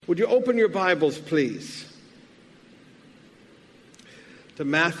Would you open your Bibles, please, to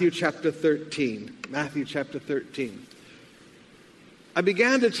Matthew chapter 13. Matthew chapter 13. I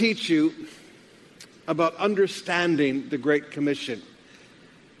began to teach you about understanding the Great Commission.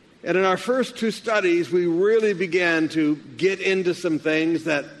 And in our first two studies, we really began to get into some things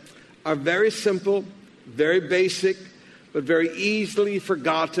that are very simple, very basic, but very easily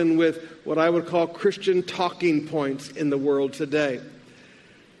forgotten with what I would call Christian talking points in the world today.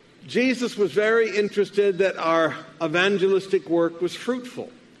 Jesus was very interested that our evangelistic work was fruitful.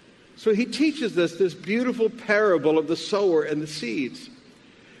 So he teaches us this beautiful parable of the sower and the seeds.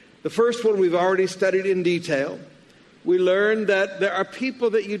 The first one we've already studied in detail. We learned that there are people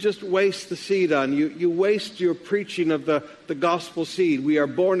that you just waste the seed on. You waste your preaching of the gospel seed. We are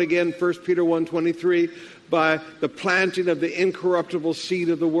born again, 1 Peter 1:23, by the planting of the incorruptible seed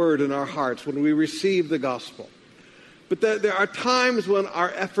of the word in our hearts when we receive the gospel. But there are times when our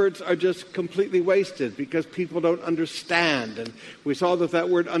efforts are just completely wasted because people don't understand. And we saw that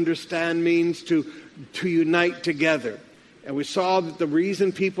word understand means to unite together. And we saw that the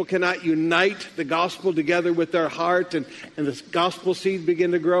reason people cannot unite the gospel together with their heart and the gospel seed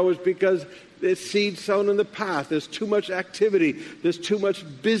begin to grow is because it's seed sown in the path. There's too much activity. There's too much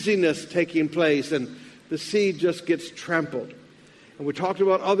busyness taking place. And the seed just gets trampled. And we talked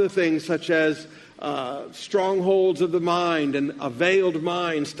about other things such as strongholds of the mind and a veiled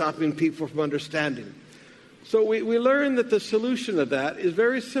mind stopping people from understanding. So we learned that the solution of that is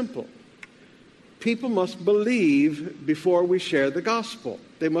very simple. People must believe before we share the gospel.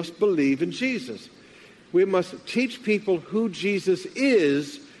 They must believe in Jesus. We must teach people who Jesus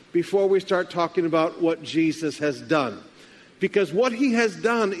is before we start talking about what Jesus has done. Because what he has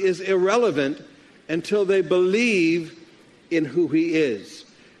done is irrelevant until they believe in who he is.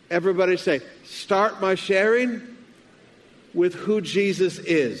 Everybody say, start my sharing with who Jesus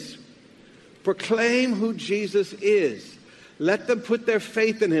is. Proclaim who Jesus is. Let them put their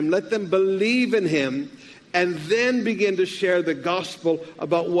faith in him. Let them believe in him. And then begin to share the gospel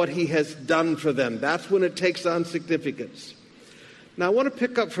about what he has done for them. That's when it takes on significance. Now I want to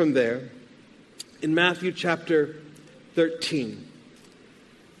pick up from there in Matthew chapter 13.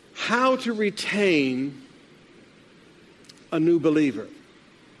 How to retain a new believer.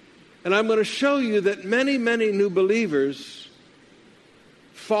 And I'm going to show you that many, many new believers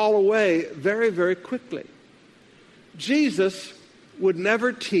fall away very, very quickly. Jesus would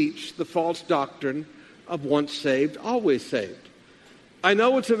never teach the false doctrine of once saved, always saved. I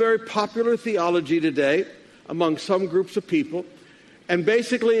know it's a very popular theology today among some groups of people. And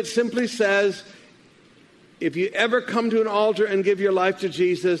basically it simply says, if you ever come to an altar and give your life to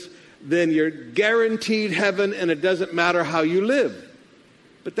Jesus, then you're guaranteed heaven and it doesn't matter how you live.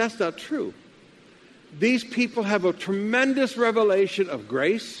 But that's not true. These people have a tremendous revelation of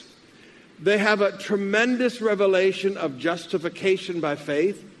grace. They have a tremendous revelation of justification by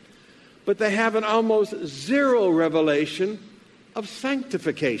faith. But they have an almost zero revelation of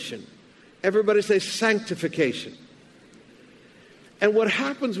sanctification. Everybody say sanctification. And what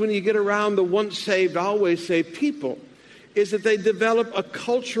happens when you get around the once saved, always saved people is that they develop a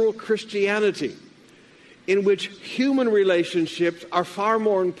cultural Christianity in which human relationships are far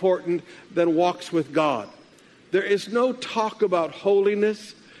more important than walks with God. There is no talk about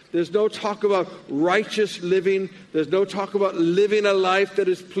holiness. There's no talk about righteous living. There's no talk about living a life that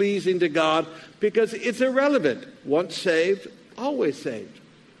is pleasing to God because it's irrelevant. Once saved, always saved.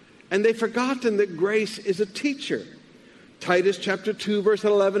 And they've forgotten that grace is a teacher. Titus chapter 2, verse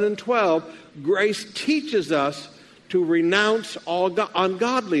 11 and 12, grace teaches us to renounce all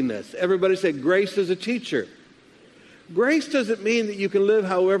ungodliness. Everybody say, grace is a teacher. Grace doesn't mean that you can live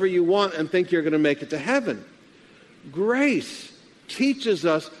however you want and think you're going to make it to heaven. Grace teaches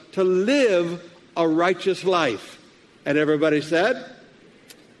us to live a righteous life. And everybody said?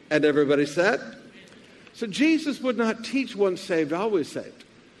 And everybody said? So Jesus would not teach once saved, always saved.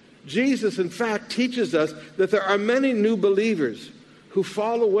 Jesus, in fact, teaches us that there are many new believers who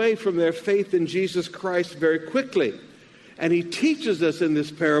fall away from their faith in Jesus Christ very quickly. And he teaches us in this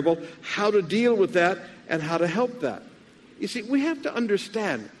parable how to deal with that and how to help that. You see, we have to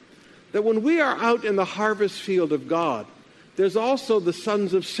understand that when we are out in the harvest field of God, there's also the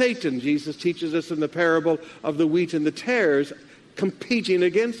sons of Satan, Jesus teaches us in the parable of the wheat and the tares, competing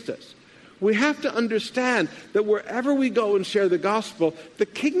against us. We have to understand that wherever we go and share the gospel, the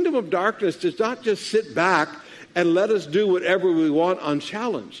kingdom of darkness does not just sit back and let us do whatever we want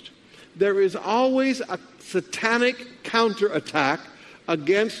unchallenged. There is always a satanic counterattack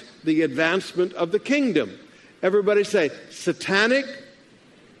against the advancement of the kingdom. Everybody say, satanic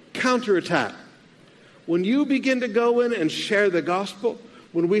counterattack. When you begin to go in and share the gospel,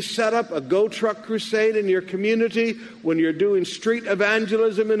 When we set up a Go Truck Crusade in your community, when you're doing street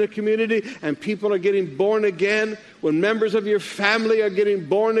evangelism in a community and people are getting born again, when members of your family are getting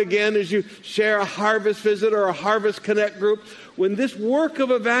born again as you share a harvest visit or a harvest connect group, when this work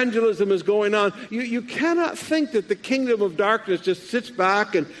of evangelism is going on, you cannot think that the kingdom of darkness just sits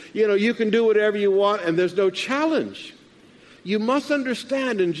back and, you can do whatever you want and there's no challenge. You must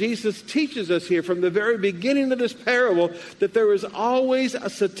understand, and Jesus teaches us here from the very beginning of this parable, that there is always a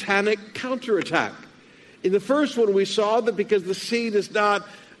satanic counterattack. In the first one, we saw that because the seed is not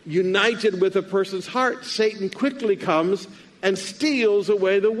united with a person's heart, Satan quickly comes and steals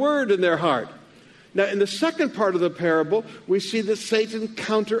away the word in their heart. Now, in the second part of the parable, we see that Satan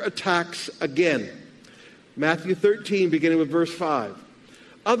counterattacks again. Matthew 13, beginning with verse 5.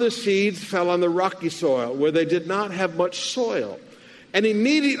 Other seeds fell on the rocky soil where they did not have much soil. And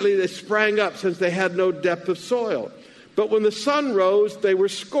immediately they sprang up since they had no depth of soil. But when the sun rose, they were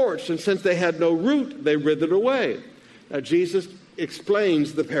scorched. And since they had no root, they withered away. Now Jesus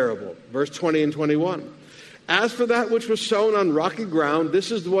explains the parable. Verse 20 and 21. As for that which was sown on rocky ground,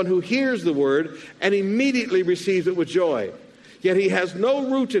 this is the one who hears the word and immediately receives it with joy. Yet he has no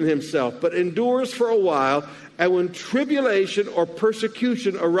root in himself, but endures for a while. And when tribulation or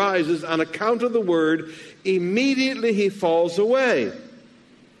persecution arises on account of the word, immediately he falls away.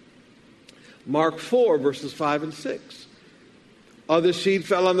 Mark 4, verses 5 and 6. Other seed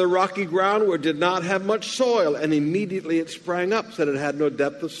fell on the rocky ground where it did not have much soil, and immediately it sprang up, so that it had no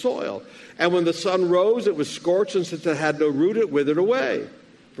depth of soil. And when the sun rose, it was scorched, and since it had no root, it withered away.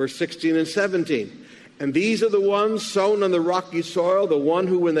 Verse 16 and 17. And these are the ones sown on the rocky soil, the one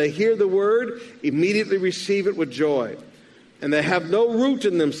who, when they hear the word, immediately receive it with joy. And they have no root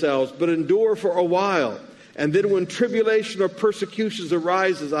in themselves, but endure for a while. And then when tribulation or persecutions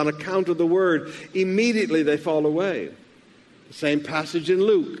arises on account of the word, immediately they fall away. The same passage in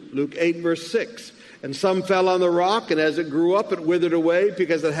Luke 8, verse 6. And some fell on the rock, and as it grew up, it withered away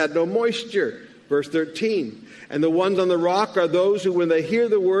because it had no moisture. Verse 13. And the ones on the rock are those who, when they hear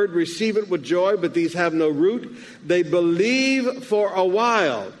the word, receive it with joy, but these have no root. They believe for a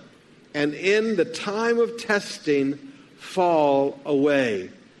while, and in the time of testing, fall away.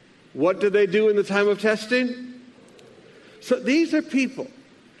 What do they do in the time of testing? So these are people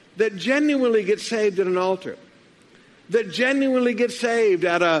that genuinely get saved at an altar, that genuinely get saved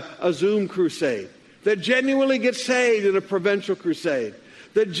at a Zoom crusade, that genuinely get saved at a provincial crusade,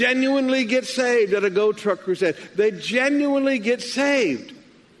 that genuinely get saved at a Go Truck Crusade. They genuinely get saved.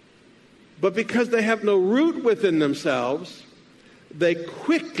 But because they have no root within themselves, they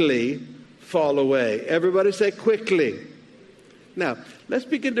quickly fall away. Everybody say quickly. Now, let's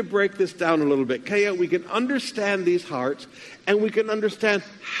begin to break this down a little bit. Okay, we can understand these hearts, and we can understand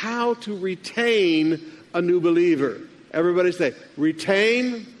how to retain a new believer. Everybody say,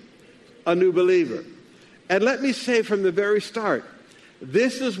 retain a new believer. And let me say from the very start,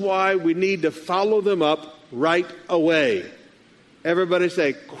 this is why we need to follow them up right away. Everybody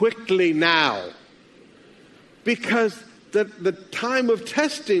say, quickly now. Because the time of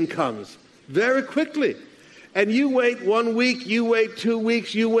testing comes very quickly. And you wait 1 week, you wait 2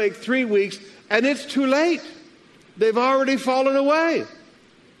 weeks, you wait 3 weeks, and it's too late. They've already fallen away.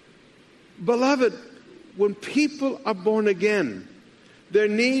 Beloved, when people are born again, there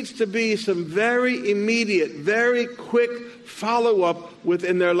needs to be some very immediate, very quick follow-up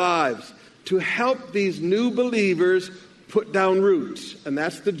within their lives to help these new believers put down roots. And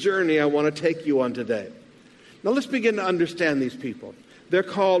that's the journey I want to take you on today. Now let's begin to understand these people. They're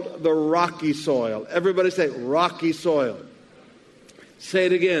called the rocky soil. Everybody say rocky soil. Say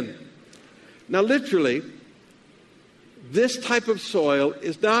it again. Now literally, this type of soil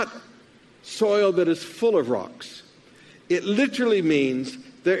is not soil that is full of rocks. It literally means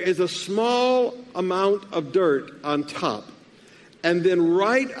there is a small amount of dirt on top. And then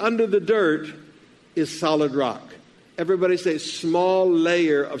right under the dirt is solid rock. Everybody say small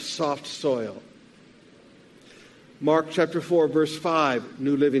layer of soft soil. Mark chapter 4, verse 5,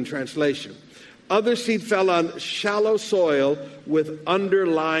 New Living Translation. Other seed fell on shallow soil with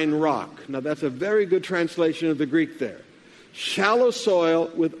underlying rock. Now that's a very good translation of the Greek there. Shallow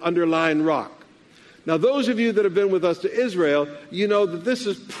soil with underlying rock. Now, those of you that have been with us to Israel, you know that this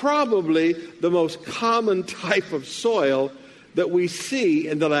is probably the most common type of soil that we see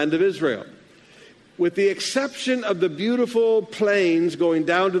in the land of Israel. With the exception of the beautiful plains going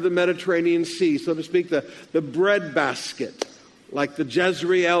down to the Mediterranean Sea, so to speak, the breadbasket, like the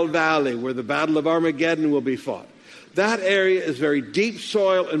Jezreel Valley, where the Battle of Armageddon will be fought. That area is very deep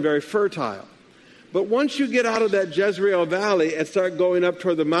soil and very fertile. But once you get out of that Jezreel Valley and start going up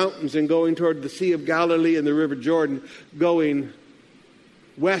toward the mountains and going toward the Sea of Galilee and the River Jordan, going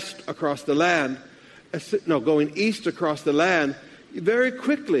west across the land, going east across the land, very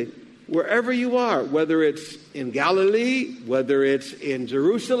quickly, wherever you are, whether it's in Galilee, whether it's in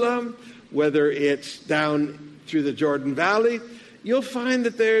Jerusalem, whether it's down through the Jordan Valley, you'll find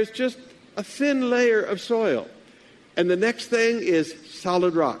that there's just a thin layer of soil. And the next thing is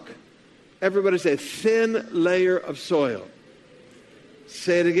solid rock. Everybody say, thin layer of soil.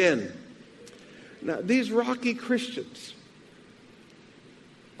 Say it again. Now, these rocky Christians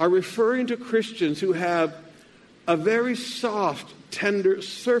are referring to Christians who have a very soft, tender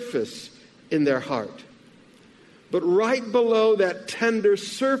surface in their heart. But right below that tender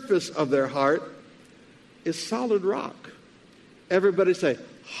surface of their heart is solid rock. Everybody say,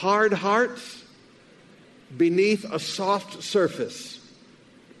 hard hearts beneath a soft surface.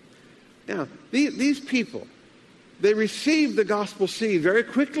 Now, these people, they receive the gospel seed very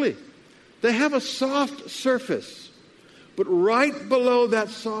quickly. They have a soft surface. But right below that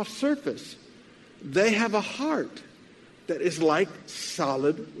soft surface, they have a heart that is like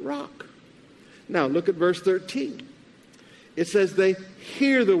solid rock. Now, look at verse 13. It says they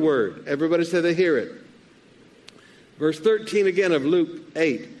hear the word. Everybody say they hear it. Verse 13 again of Luke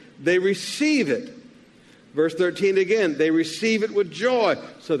 8. They receive it. Verse 13 again. They receive it with joy.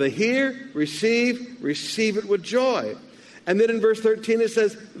 So they hear, receive it with joy. And then in verse 13 it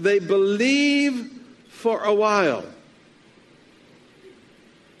says they believe for a while.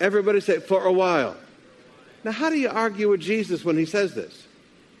 Everybody say, for a while. Now, how do you argue with Jesus when he says this?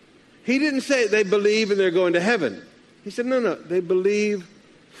 He didn't say they believe and they're going to heaven. He said, no, they believe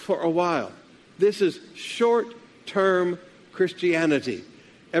for a while. This is short-term Christianity.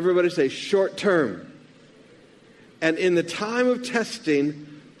 Everybody say, short-term. And in the time of testing,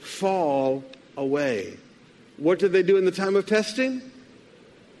 fall away. What did they do in the time of testing?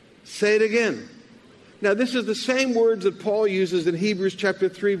 Say it again. Now, this is the same words that Paul uses in Hebrews chapter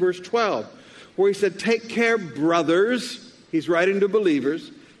 3, verse 12, where he said, take care, brothers. He's writing to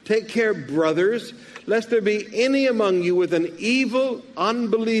believers. Take care, brothers, lest there be any among you with an evil,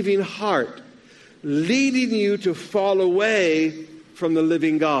 unbelieving heart, leading you to fall away from the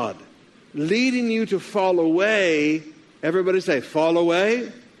living God. Leading you to fall away, everybody say, fall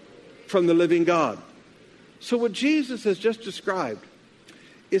away from the living God. So what Jesus has just described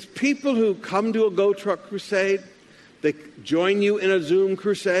is people who come to a Go Truck crusade, they join you in a Zoom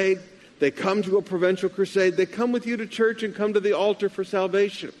crusade, they come to a provincial crusade, they come with you to church and come to the altar for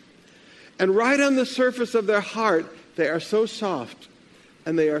salvation. And right on the surface of their heart, they are so soft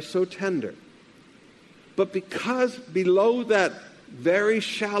and they are so tender. But because below that very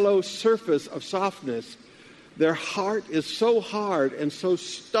shallow surface of softness, their heart is so hard and so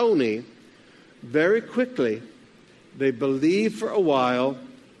stony, very quickly they believe for a while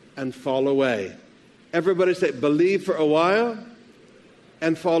and fall away. Everybody say, believe for a while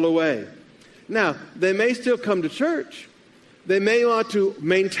and fall away. Now, they may still come to church. They may want to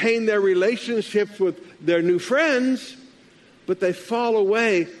maintain their relationships with their new friends, but they fall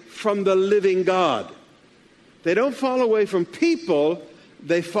away from the living God. They don't fall away from people,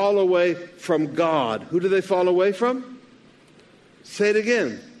 they fall away from God. Who do they fall away from? Say it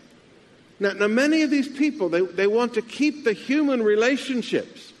again. Now many of these people, they want to keep the human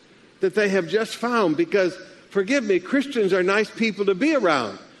relationships that they have just found because, forgive me, Christians are nice people to be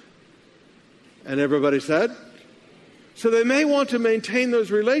around. And everybody said? So they may want to maintain those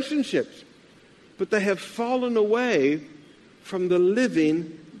relationships, but they have fallen away from the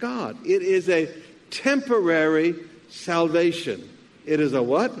living God. It is a temporary salvation. It is a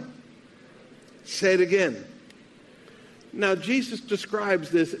what? Say it again. Now, Jesus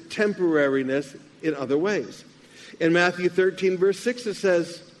describes this temporariness in other ways. In Matthew 13, verse 6, it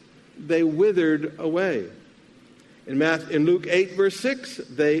says, they withered away. In Luke 8, verse 6,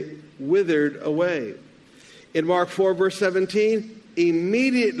 they withered away. In Mark 4, verse 17,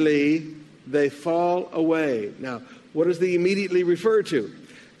 immediately they fall away. Now, what does the immediately refer to?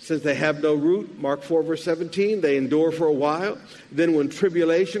 It says they have no root. Mark 4, verse 17, they endure for a while. Then when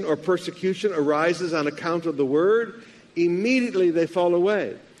tribulation or persecution arises on account of the word, immediately they fall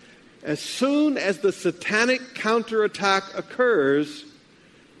away. As soon as the satanic counterattack occurs,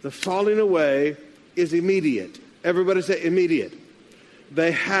 the falling away is immediate. Everybody say immediate.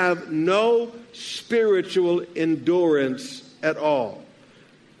 They have no spiritual endurance at all.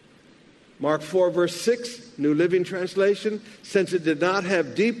 Mark 4, verse 6, New Living Translation, since it did not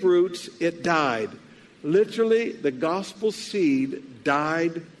have deep roots, it died. Literally, the gospel seed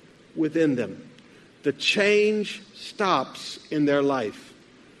died within them. The change stops in their life.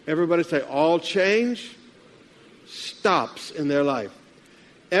 Everybody say, all change stops in their life.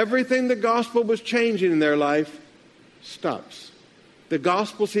 Everything the gospel was changing in their life stops. The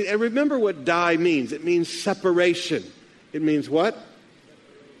gospel scene. And remember what die means. It means separation. It means what?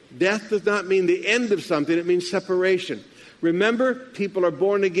 Death does not mean the end of something. It means separation. Remember, people are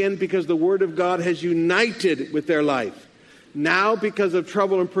born again because the Word of God has united with their life. Now, because of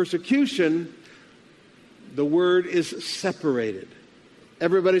trouble and persecution, the Word is separated.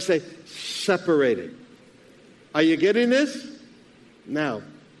 Everybody say, separated. Are you getting this? Now,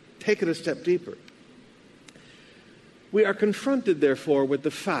 take it a step deeper. We are confronted, therefore, with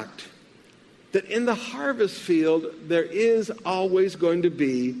the fact that in the harvest field, there is always going to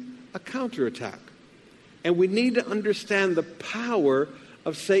be a counterattack. And we need to understand the power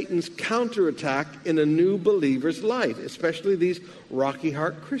of Satan's counterattack in a new believer's life, especially these rocky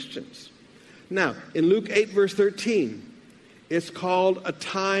heart Christians. Now, in Luke 8, verse 13, it's called a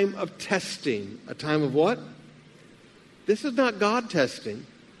time of testing. A time of what? This is not God testing.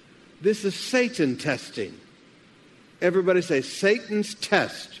 This is Satan testing. Everybody say, Satan's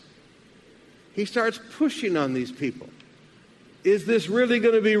test. He starts pushing on these people. Is this really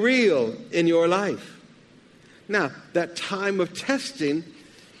going to be real in your life? Now, that time of testing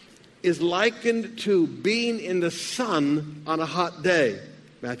is likened to being in the sun on a hot day.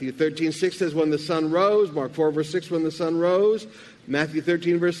 Matthew 13:6 says, when the sun rose. Mark 4, verse 6, when the sun rose. Matthew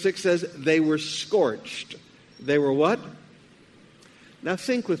 13, verse 6 says, they were scorched. They were what? Now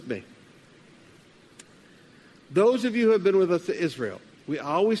think with me. Those of you who have been with us to Israel, we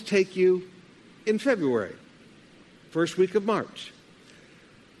always take you in February, first week of March.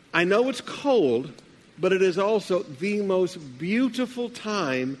 I know it's cold, but it is also the most beautiful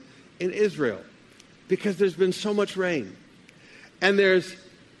time in Israel because there's been so much rain. And there's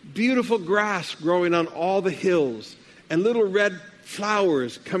beautiful grass growing on all the hills and little red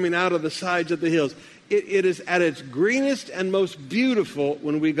flowers coming out of the sides of the hills. It is at its greenest and most beautiful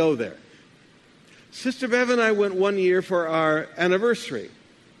when we go there. Sister Bev and I went one year for our anniversary.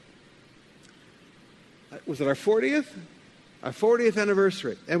 Was it our 40th? Our 40th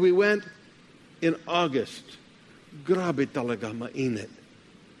anniversary. And we went in August. Grabe talaga mainit.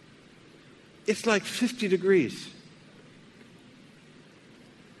 It's like 50 degrees.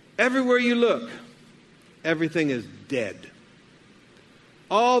 Everywhere you look, everything is dead.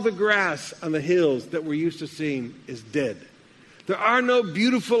 All the grass on the hills that we're used to seeing is dead. There are no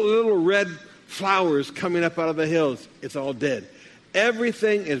beautiful little red flowers coming up out of the hills. It's all dead.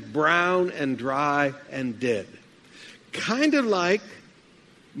 Everything is brown and dry and dead. Kind of like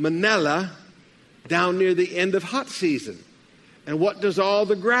Manila down near the end of hot season. And what does all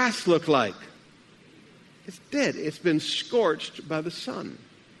the grass look like? It's dead. It's been scorched by the sun.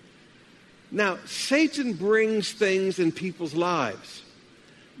 Now, Satan brings things in people's lives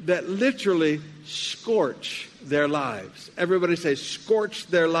that literally scorch their lives. Everybody say, scorch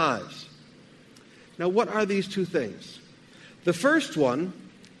their lives. Now, what are these two things? The first one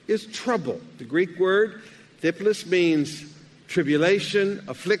is trouble. The Greek word, thiplis, means tribulation,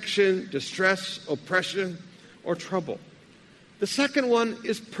 affliction, distress, oppression, or trouble. The second one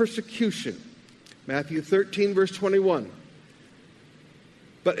is persecution. Matthew 13, verse 21.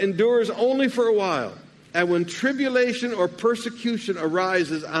 But endures only for a while. And when tribulation or persecution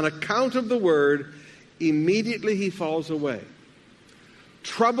arises on account of the word, immediately he falls away.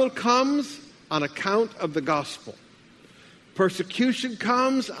 Trouble comes on account of the gospel. Persecution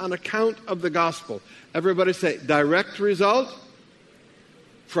comes on account of the gospel. Everybody say, direct result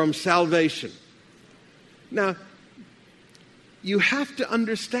from salvation. Now, you have to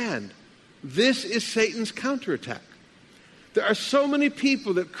understand, this is Satan's counterattack. There are so many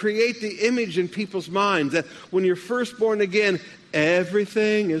people that create the image in people's minds that when you're first born again,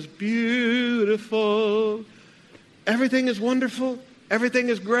 everything is beautiful. Everything is wonderful. Everything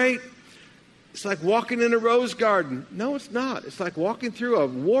is great. It's like walking in a rose garden. No, it's not. It's like walking through a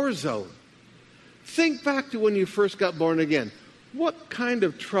war zone. Think back to when you first got born again. What kind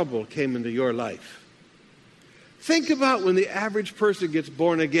of trouble came into your life? Think about when the average person gets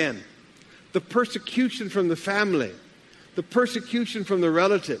born again. The persecution from the family. The persecution from the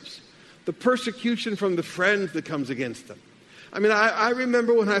relatives. The persecution from the friends that comes against them. I mean, I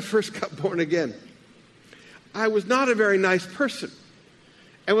remember when I first got born again. I was not a very nice person.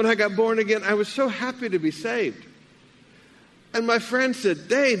 And when I got born again, I was so happy to be saved. And my friend said,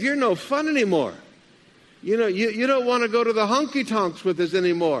 Dave, you're no fun anymore. You know, you don't want to go to the honky-tonks with us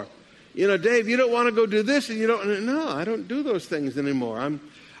anymore. You know, Dave, you don't want to go do this. And you don't. No, I don't do those things anymore. I'm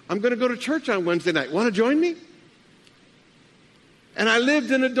going to go to church on Wednesday night. Want to join me? And I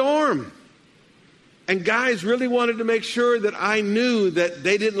lived in a dorm. And guys really wanted to make sure that I knew that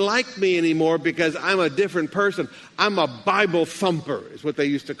they didn't like me anymore because I'm a different person. I'm a Bible thumper is what they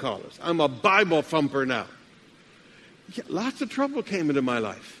used to call us. I'm a Bible thumper now. Yeah, lots of trouble came into my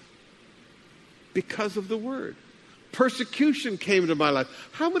life because of the Word. Persecution came into my life.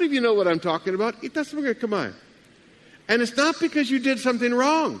 How many of you know what I'm talking about? It doesn't come on. And it's not because you did something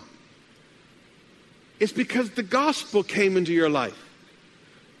wrong. It's because the gospel came into your life.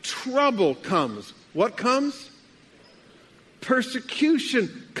 Trouble comes. What comes?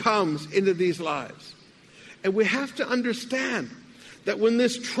 Persecution comes into these lives. And we have to understand that when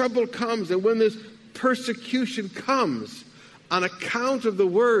this trouble comes and when this persecution comes on account of the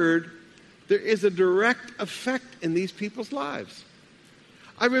Word, there is a direct effect in these people's lives.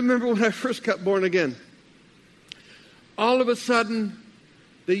 I remember when I first got born again, all of a sudden,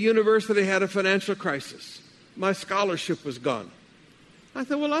 the university had a financial crisis. My scholarship was gone. I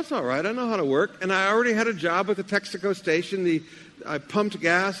thought, well, that's all right. I know how to work. And I already had a job at the Texaco station. I pumped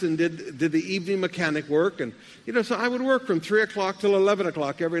gas and did the evening mechanic work. And, so I would work from 3 o'clock till 11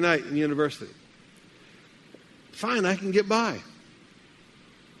 o'clock every night in university. Fine, I can get by.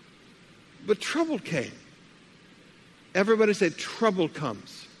 But trouble came. Everybody say, trouble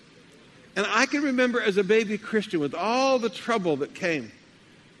comes. And I can remember as a baby Christian with all the trouble that came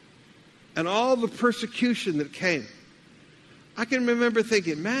and all the persecution that came. I can remember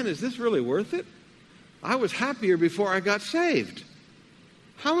thinking, man, is this really worth it? I was happier before I got saved.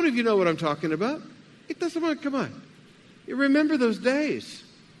 How many of you know what I'm talking about? It doesn't come on. You remember those days.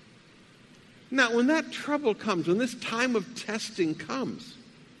 Now, when that trouble comes, when this time of testing comes,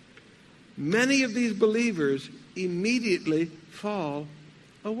 many of these believers immediately fall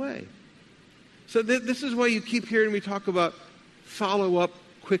away. So this is why you keep hearing me talk about follow up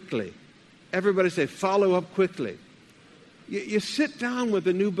quickly. Everybody say, follow up quickly. You sit down with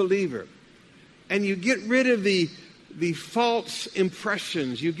a new believer and you get rid of the false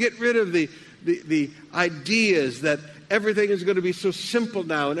impressions. You get rid of the ideas that everything is going to be so simple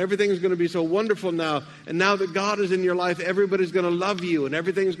now and everything is going to be so wonderful now. And now that God is in your life, everybody's going to love you and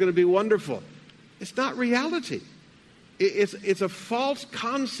everything is going to be wonderful. It's not reality. It's a false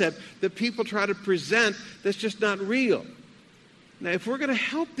concept that people try to present that's just not real. Now, if we're going to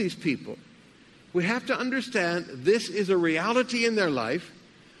help these people, we have to understand this is a reality in their life.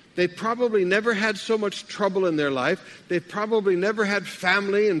 They've probably never had so much trouble in their life. They've probably never had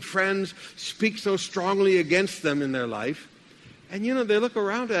family and friends speak so strongly against them in their life. And, they look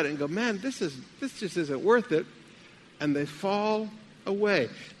around at it and go, man, this just isn't worth it. And they fall away.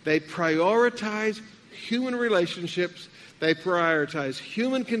 They prioritize human relationships. They prioritize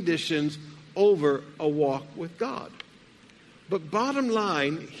human conditions over a walk with God. But bottom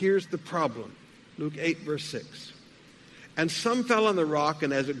line, here's the problem. Luke 8, verse 6. And some fell on the rock,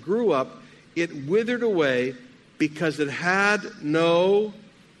 and as it grew up, it withered away because it had no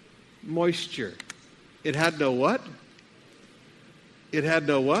moisture. It had no what? It had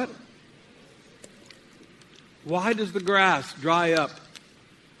no what? Why does the grass dry up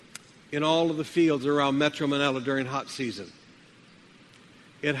in all of the fields around Metro Manila during hot season?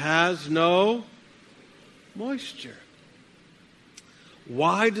 It has no moisture.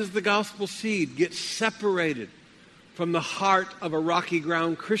 Why does the gospel seed get separated from the heart of a rocky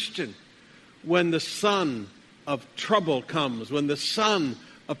ground Christian when the sun of trouble comes, when the sun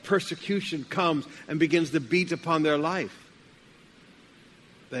of persecution comes and begins to beat upon their life?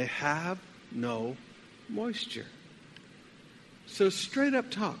 They have no moisture. So straight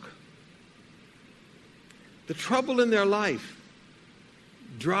up talk. The trouble in their life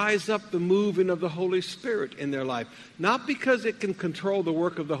dries up the moving of the Holy Spirit in their life. Not because it can control the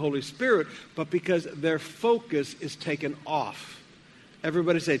work of the Holy Spirit, but because their focus is taken off.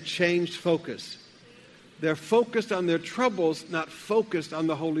 Everybody say, changed focus. They're focused on their troubles, not focused on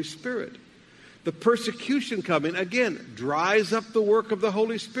the Holy Spirit. The persecution coming, again, dries up the work of the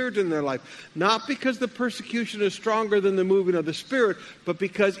Holy Spirit in their life. Not because the persecution is stronger than the moving of the Spirit, but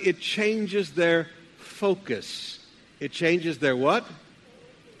because it changes their focus. It changes their what?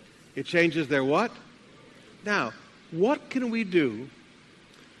 It changes their what? Now, what can we do?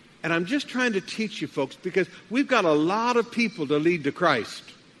 And I'm just trying to teach you folks because we've got a lot of people to lead to Christ.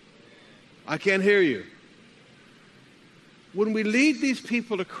 I can't hear you. When we lead these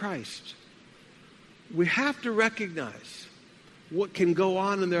people to Christ, we have to recognize what can go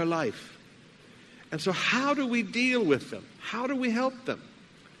on in their life. And so how do we deal with them? How do we help them?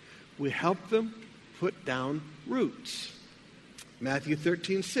 We help them put down roots. Matthew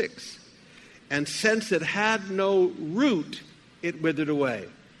 13:6. And since it had no root, it withered away.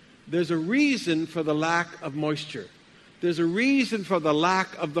 There's a reason for the lack of moisture. There's a reason for the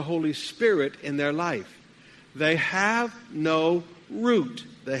lack of the Holy Spirit in their life. They have no root.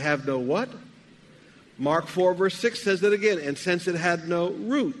 They have no what? Mark 4 verse 6 says it again. And since it had no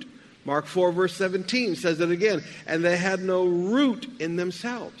root. Mark 4, verse 17 says it again. And they had no root in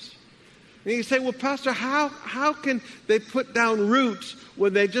themselves. And you say, well, Pastor, how can they put down roots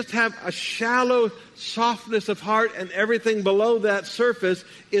when they just have a shallow softness of heart and everything below that surface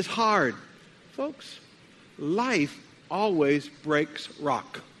is hard? Folks, life always breaks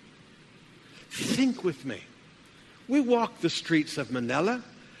rock. Think with me. We walk the streets of Manila.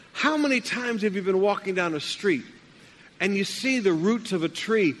 How many times have you been walking down a street and you see the roots of a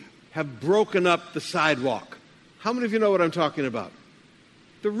tree have broken up the sidewalk? How many of you know what I'm talking about?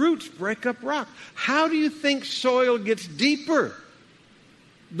 The roots break up rock. How do you think soil gets deeper?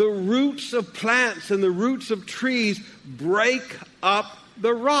 The roots of plants and the roots of trees break up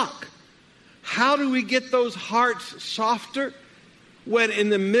the rock. How do we get those hearts softer? When in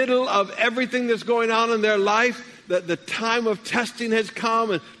the middle of everything that's going on in their life, the time of testing has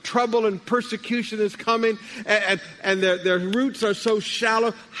come and trouble and persecution is coming, and their roots are so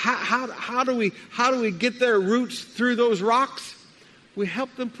shallow. How do we get their roots through those rocks? We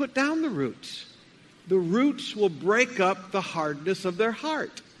help them put down the roots. The roots will break up the hardness of their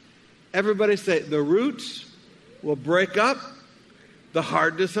heart. Everybody say, the roots will break up the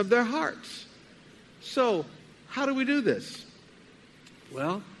hardness of their hearts. So, how do we do this?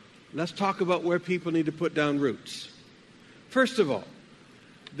 Well, let's talk about where people need to put down roots. First of all,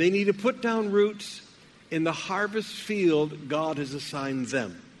 they need to put down roots in the harvest field God has assigned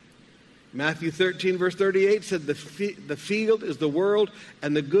them. Matthew 13, verse 38 said, the field is the world,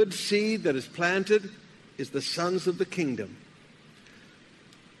 and the good seed that is planted is the sons of the kingdom.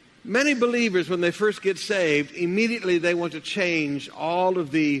 Many believers, when they first get saved, immediately they want to change all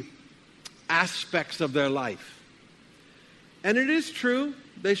of the aspects of their life. And it is true,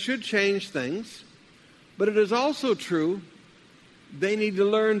 they should change things, but it is also true they need to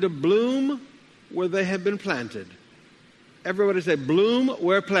learn to bloom where they have been planted. Everybody say, bloom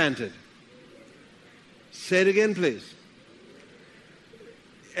where planted. Say it again, please.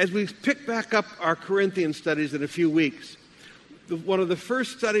 As we pick back up our Corinthian studies in a few weeks, one of the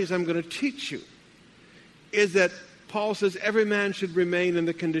first studies I'm going to teach you is that Paul says every man should remain in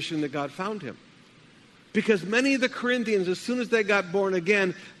the condition that God found him. Because many of the Corinthians, as soon as they got born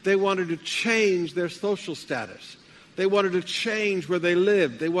again, they wanted to change their social status. They wanted to change where they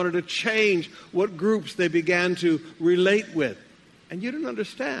lived. They wanted to change what groups they began to relate with. And you didn't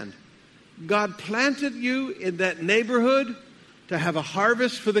understand. God planted you in that neighborhood to have a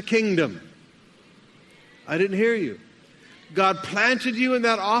harvest for the kingdom. I didn't hear you. God planted you in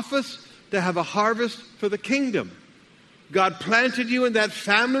that office to have a harvest for the kingdom. God planted you in that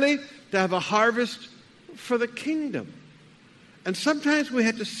family to have a harvest for the kingdom. And sometimes we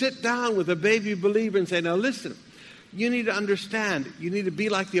have to sit down with a baby believer and say, now listen, you need to understand, you need to be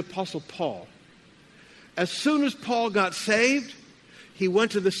like the Apostle Paul. As soon as Paul got saved, he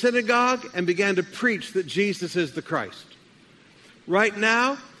went to the synagogue and began to preach that Jesus is the Christ. Right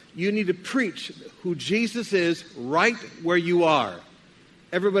now, you need to preach who Jesus is right where you are.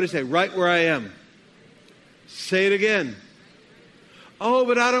 Everybody say, right where I am. Say it again. Oh,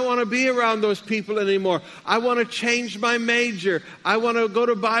 but I don't want to be around those people anymore. I want to change my major. I want to go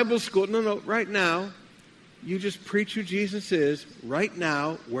to Bible school. No, right now, you just preach who Jesus is right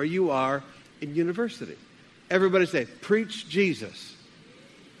now where you are in university. Everybody say, preach Jesus.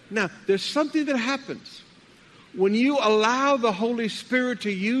 Now, there's something that happens when you allow the Holy Spirit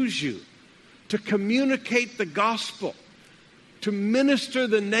to use you to communicate the gospel, to minister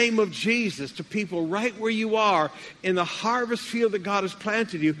the name of Jesus to people right where you are in the harvest field that God has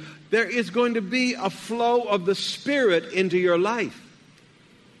planted you. There is going to be a flow of the Spirit into your life.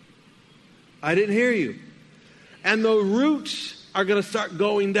 I didn't hear you. And the roots are going to start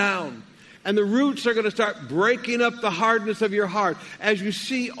going down. And the roots are going to start breaking up the hardness of your heart as you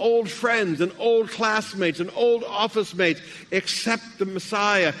see old friends and old classmates and old office mates accept the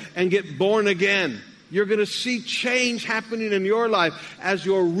Messiah and get born again. You're going to see change happening in your life as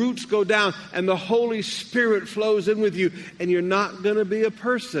your roots go down and the Holy Spirit flows in with you, and you're not going to be a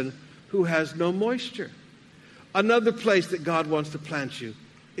person who has no moisture. Another place that God wants to plant you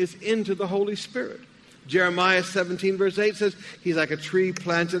is into the Holy Spirit. Jeremiah 17 verse 8 says, he's like a tree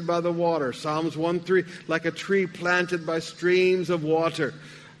planted by the water. Psalms 1:3, like a tree planted by streams of water.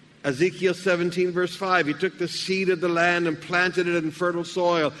 Ezekiel 17 verse 5, he took the seed of the land and planted it in fertile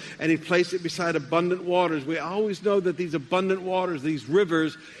soil, and he placed it beside abundant waters. We always know that these abundant waters, these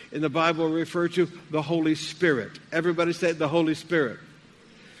rivers in the Bible refer to the Holy Spirit. Everybody say the Holy Spirit.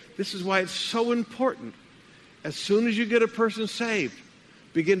 This is why it's so important. As soon as you get a person saved,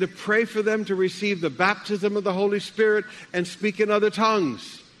 begin to pray for them to receive the baptism of the Holy Spirit and speak in other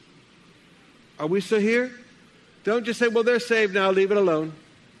tongues. Are we still here? Don't just say, well, they're saved now, leave it alone.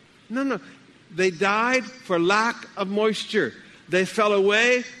 No. They died for lack of moisture. They fell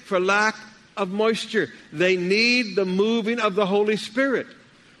away for lack of moisture. They need the moving of the Holy Spirit.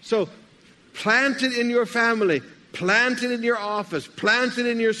 So, planted in your family, planted in your office, planted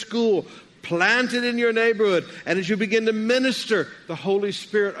in your school, planted in your neighborhood. And as you begin to minister, the Holy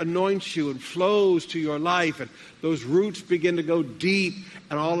Spirit anoints you and flows to your life. And those roots begin to go deep.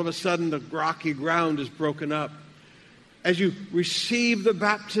 And all of a sudden, the rocky ground is broken up. As you receive the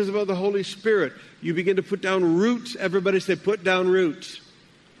baptism of the Holy Spirit, you begin to put down roots. Everybody say, put down roots.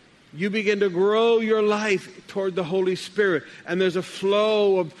 You begin to grow your life toward the Holy Spirit. And there's a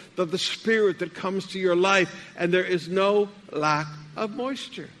flow of the Spirit that comes to your life. And there is no lack of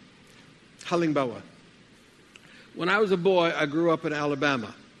moisture. Halimbawa. When I was a boy, I grew up in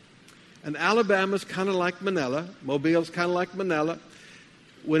Alabama. And Alabama's kind of like Manila. Mobile's kind of like Manila.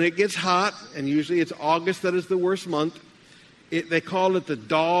 When it gets hot, and usually it's August that is the worst month, they call it the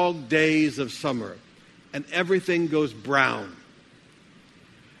dog days of summer. And everything goes brown.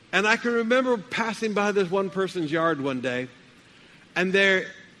 And I can remember passing by this one person's yard one day, and the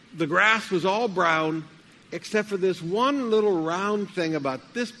grass was all brown, except for this one little round thing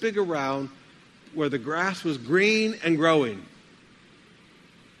about this big around where the grass was green and growing.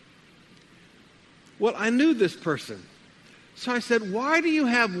 Well, I knew this person. So I said, why do you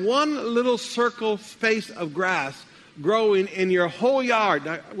have one little circle space of grass growing in your whole yard?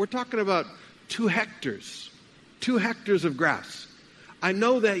 Now, we're talking about 2 hectares. 2 hectares of grass. I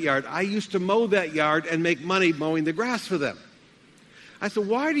know that yard. I used to mow that yard and make money mowing the grass for them. I said,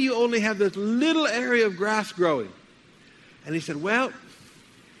 why do you only have this little area of grass growing? And he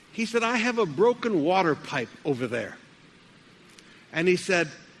said, I have a broken water pipe over there. And he said,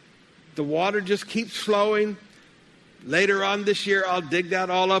 the water just keeps flowing. Later on this year, I'll dig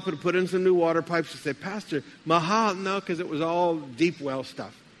that all up and put in some new water pipes. He said, Pastor, no, because it was all deep well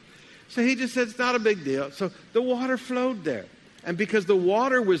stuff. So he just said, it's not a big deal. So the water flowed there. And because the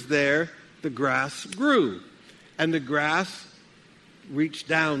water was there, the grass grew. And the grass reached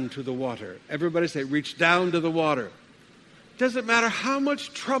down to the water. Everybody say, reach down to the water. Doesn't matter how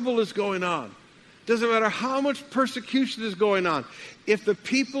much trouble is going on. Doesn't matter how much persecution is going on. If the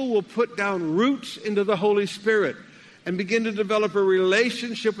people will put down roots into the Holy Spirit and begin to develop a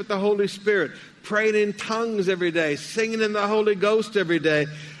relationship with the Holy Spirit, praying in tongues every day, singing in the Holy Ghost every day,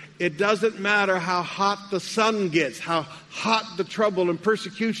 it doesn't matter how hot the sun gets, how hot the trouble and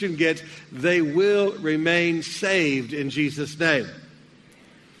persecution gets, they will remain saved in Jesus' name.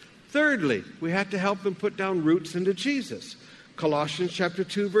 Thirdly, we have to help them put down roots into Jesus. Colossians chapter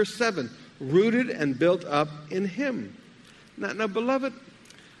 2, verse 7, rooted and built up in Him. Now, beloved,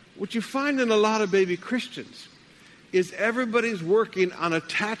 what you find in a lot of baby Christians is everybody's working on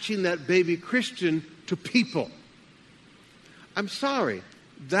attaching that baby Christian to people. I'm sorry.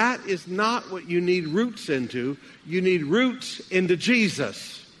 That is not what you need roots into. You need roots into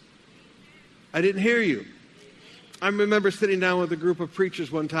Jesus. I didn't hear you. I remember sitting down with a group of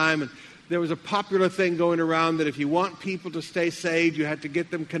preachers one time, and there was a popular thing going around that if you want people to stay saved, you had to get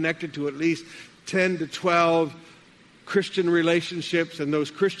them connected to at least 10 to 12 Christian relationships, and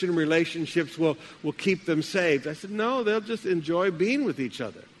those Christian relationships will keep them saved. I said, no, they'll just enjoy being with each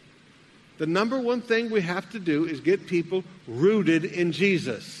other. The number one thing we have to do is get people rooted in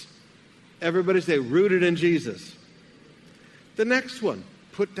Jesus. Everybody say, rooted in Jesus. The next one,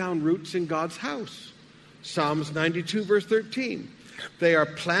 put down roots in God's house. Psalms 92, verse 13. They are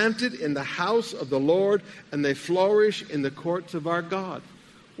planted in the house of the Lord, and they flourish in the courts of our God.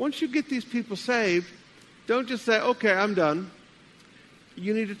 Once you get these people saved, don't just say, okay, I'm done.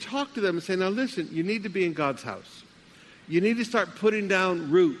 You need to talk to them and say, now listen, you need to be in God's house. You need to start putting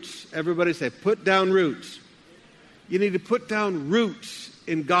down roots. Everybody say, put down roots. You need to put down roots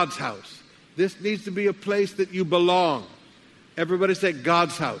in God's house. This needs to be a place that you belong. Everybody say,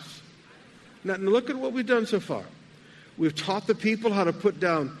 God's house. Now look at what we've done so far. We've taught the people how to put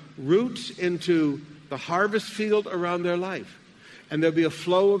down roots into the harvest field around their life. And there'll be a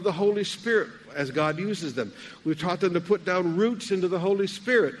flow of the Holy Spirit as God uses them. We've taught them to put down roots into the Holy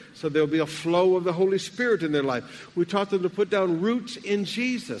Spirit, so there'll be a flow of the Holy Spirit in their life. We taught them to put down roots in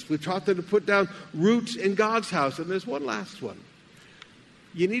Jesus. We've taught them to put down roots in God's house. And there's one last one.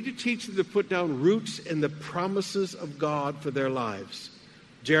 You need to teach them to put down roots in the promises of God for their lives.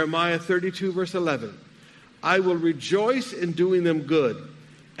 Jeremiah 32, verse 11. I will rejoice in doing them good,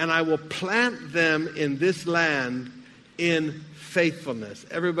 and I will plant them in this land in faithfulness.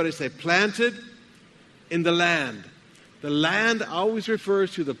 Everybody say, planted in the land. The land always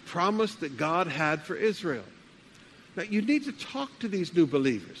refers to the promise that God had for Israel. Now, you need to talk to these new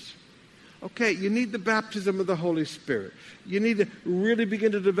believers. Okay, you need the baptism of the Holy Spirit. You need to really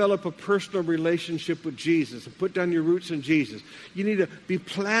begin to develop a personal relationship with Jesus and put down your roots in Jesus. You need to be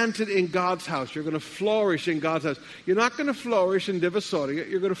planted in God's house. You're going to flourish in God's house. You're not going to flourish in Divisoria.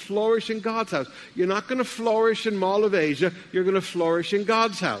 You're going to flourish in God's house. You're not going to flourish in Mall of Asia. You're going to flourish in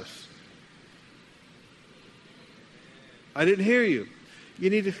God's house. I didn't hear you. You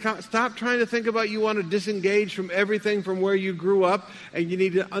need to stop trying to think about you want to disengage from everything from where you grew up, and you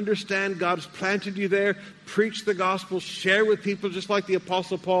need to understand God's planted you there. Preach the gospel, share with people just like the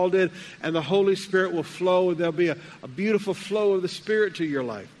Apostle Paul did, and the Holy Spirit will flow. There'll be a beautiful flow of the Spirit to your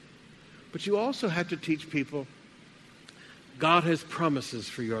life. But you also have to teach people God has promises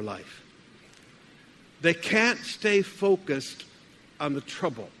for your life. They can't stay focused on the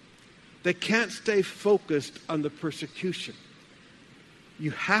trouble. They can't stay focused on the persecution. You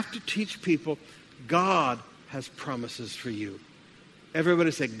have to teach people God has promises for you.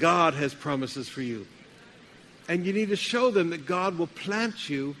 Everybody say, God has promises for you. And you need to show them that God will plant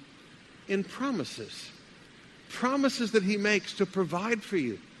you in promises. Promises that He makes to provide for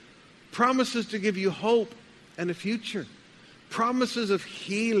you. Promises to give you hope and a future. Promises of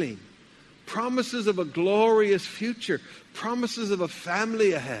healing. Promises of a glorious future. Promises of a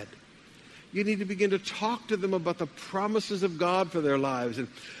family ahead. You need to begin to talk to them about the promises of God for their lives. And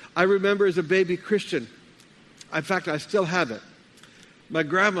I remember as a baby Christian, in fact, I still have it. My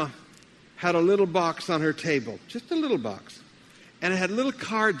grandma had a little box on her table, just a little box. And it had little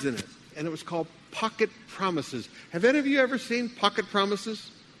cards in it. And it was called Pocket Promises. Have any of you ever seen Pocket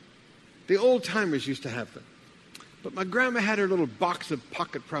Promises? The old timers used to have them. But my grandma had her little box of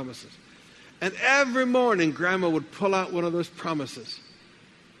Pocket Promises. And every morning, Grandma would pull out one of those promises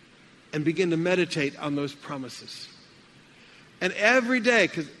and begin to meditate on those promises. And every day,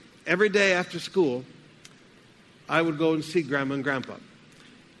 because every day after school, I would go and see Grandma and Grandpa.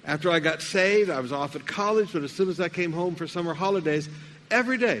 After I got saved, I was off at college, but as soon as I came home for summer holidays,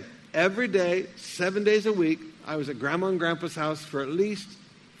 every day, 7 days a week, I was at Grandma and Grandpa's house for at least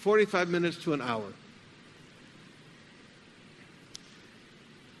 45 minutes to an hour.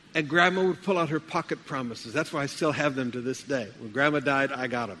 And Grandma would pull out her pocket promises. That's why I still have them to this day. When Grandma died, I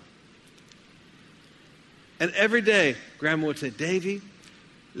got them. And every day, Grandma would say, Davy,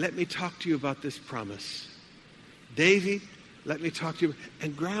 let me talk to you about this promise. Davy, let me talk to you.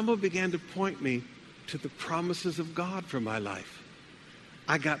 And Grandma began to point me to the promises of God for my life.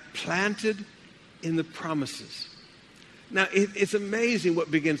 I got planted in the promises. Now, it's amazing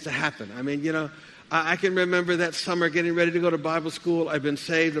what begins to happen. I mean, I can remember that summer getting ready to go to Bible school. I'd been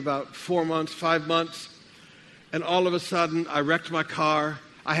saved about 5 months. And all of a sudden, I wrecked my car.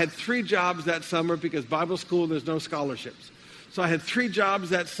 I had 3 jobs that summer because Bible school, there's no scholarships. So I had 3 jobs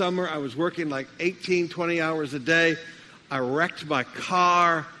that summer. I was working like 18, 20 hours a day. I wrecked my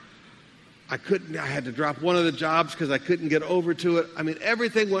car. I had to drop one of the jobs because I couldn't get over to it. I mean,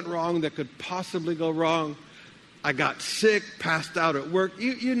 everything went wrong that could possibly go wrong. I got sick, passed out at work.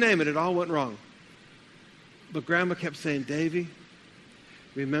 You name it, it all went wrong. But Grandma kept saying, Davy,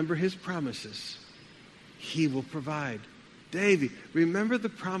 remember His promises. He will provide. Davy, remember the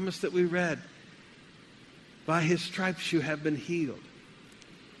promise that we read. By His stripes you have been healed.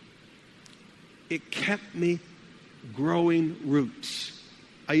 It kept me growing roots.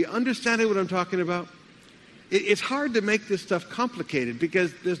 Are you understanding what I'm talking about? It's hard to make this stuff complicated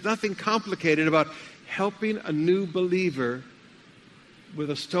because there's nothing complicated about helping a new believer with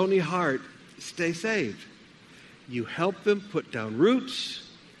a stony heart stay saved. You help them put down roots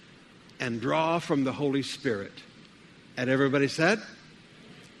and draw from the Holy Spirit. And everybody said,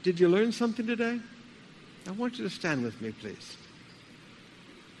 did you learn something today? I want you to stand with me, please.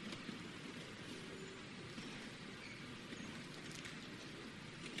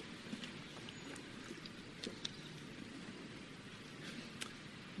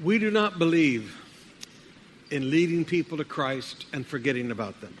 We do not believe in leading people to Christ and forgetting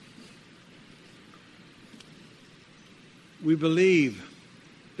about them. We believe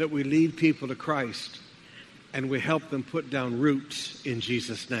that we lead people to Christ and we help them put down roots in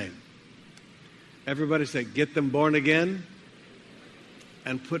Jesus' name. Everybody say, get them born again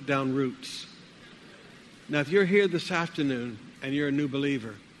and put down roots. Now, if you're here this afternoon and you're a new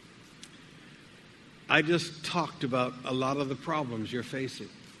believer, I just talked about a lot of the problems you're facing.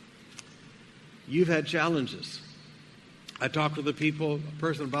 You've had challenges. I talked with a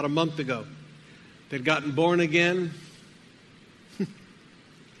person about a month ago. They'd gotten born again.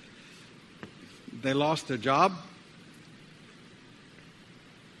 They lost their job.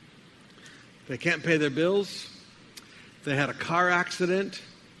 They can't pay their bills. They had a car accident.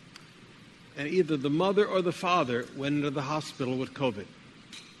 And either the mother or the father went into the hospital with COVID.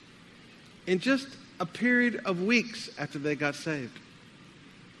 in just a period of weeks after they got saved.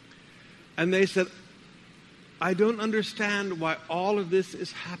 And they said, I don't understand why all of this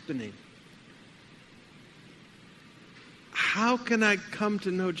is happening. How can I come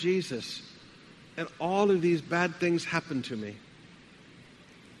to know Jesus and all of these bad things happen to me?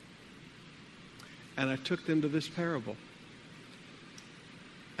 And I took them to this parable.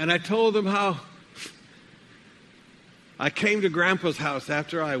 And I told them how I came to Grandpa's house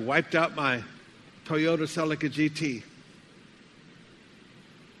after I wiped out my Toyota Celica GT.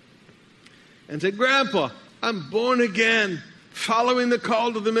 And said, Grandpa, I'm born again, following the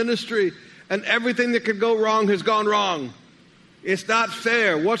call to the ministry, and everything that could go wrong has gone wrong. It's not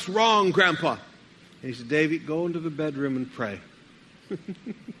fair. What's wrong, Grandpa? And he said, Davy, go into the bedroom and pray.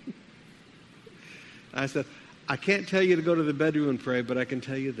 I said, I can't tell you to go to the bedroom and pray, but I can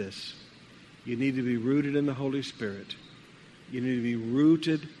tell you this. You need to be rooted in the Holy Spirit. You need to be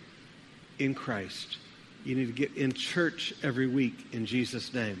rooted in Christ. You need to get in church every week in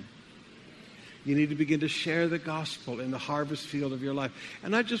Jesus' name. You need to begin to share the gospel in the harvest field of your life.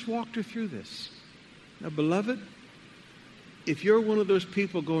 And I just walked her through this. Now, beloved, if you're one of those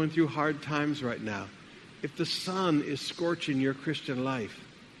people going through hard times right now, if the sun is scorching your Christian life,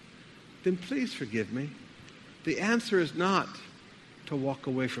 then please forgive me. The answer is not to walk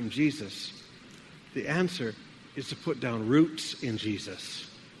away from Jesus. The answer is to put down roots in Jesus.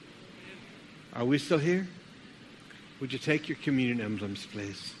 Are we still here? Would you take your communion emblems,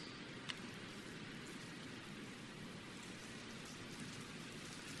 please?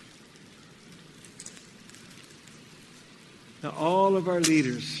 Now, all of our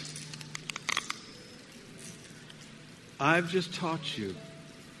leaders, I've just taught you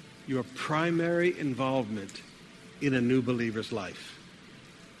your primary involvement in a new believer's life.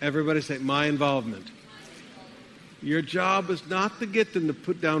 Everybody say, my involvement. Your job is not to get them to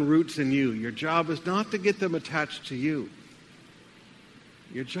put down roots in you. Your job is not to get them attached to you.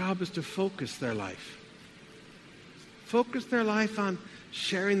 Your job is to focus their life. Focus their life on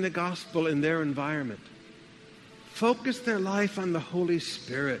sharing the gospel in their environment. Focus their life on the Holy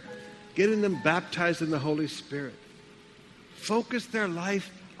Spirit, getting them baptized in the Holy Spirit. Focus their life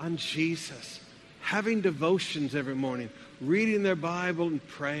on Jesus, having devotions every morning, reading their Bible and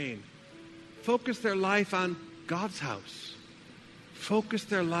praying. Focus their life on God's house. Focus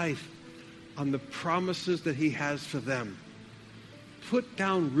their life on the promises that He has for them. Put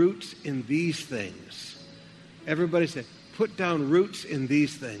down roots in these things. Everybody say, put down roots in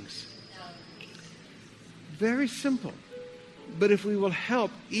these things. Very simple. But if we will help,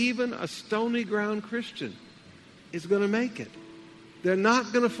 even a stony ground Christian is going to make it. They're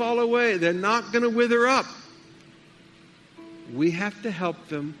not going to fall away. They're not going to wither up. We have to help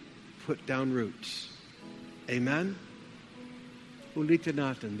them put down roots. Amen?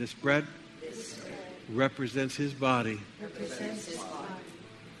 Ulitanatan, this bread represents His body.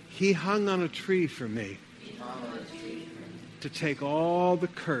 He hung on a tree for me to take all the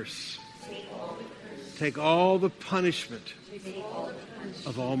curse, take all the punishment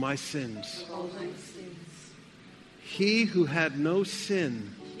of all my sins. He who had no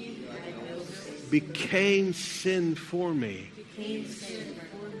sin became sin for me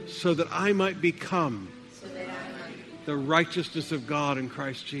so that I might become the righteousness of God in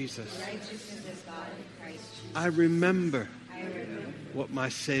Christ Jesus. I remember what my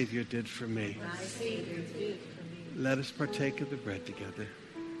Savior did for me. Let us partake of the bread together.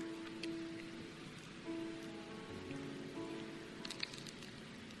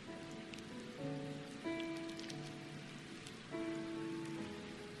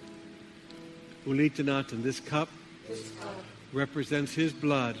 Ulitanatan, this cup represents His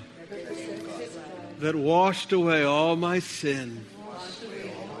blood that washed away all my sin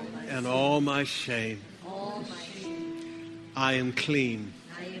and all my shame. I am clean,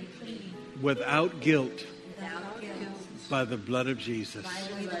 without guilt, by the blood of Jesus.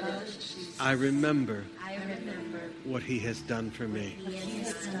 I remember what He has done for me.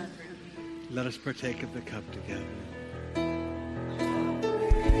 Let us partake of the cup together.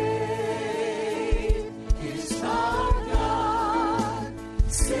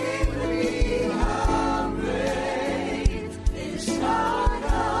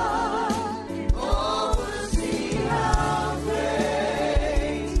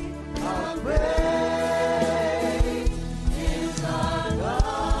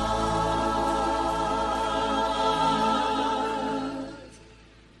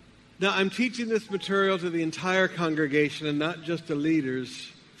 Now, I'm teaching this material to the entire congregation and not just the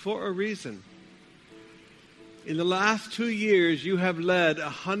leaders for a reason. In the last 2 years, you have led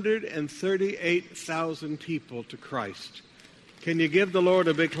 138,000 people to Christ. Can you give the Lord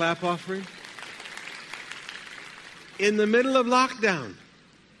a big clap offering? In the middle of lockdown.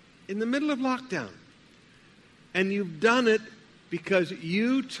 In the middle of lockdown. And you've done it because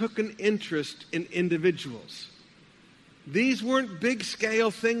you took an interest in individuals. These weren't big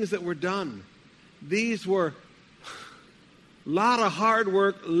scale things that were done. These were a lot of hard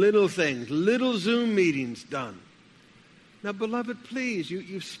work, little things, little Zoom meetings done. Now, beloved, please,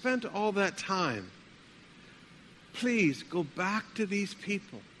 you've spent all that time. Please go back to these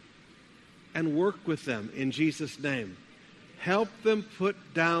people and work with them in Jesus' name. Help them put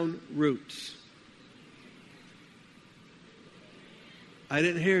down roots. I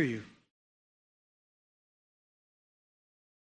didn't hear you.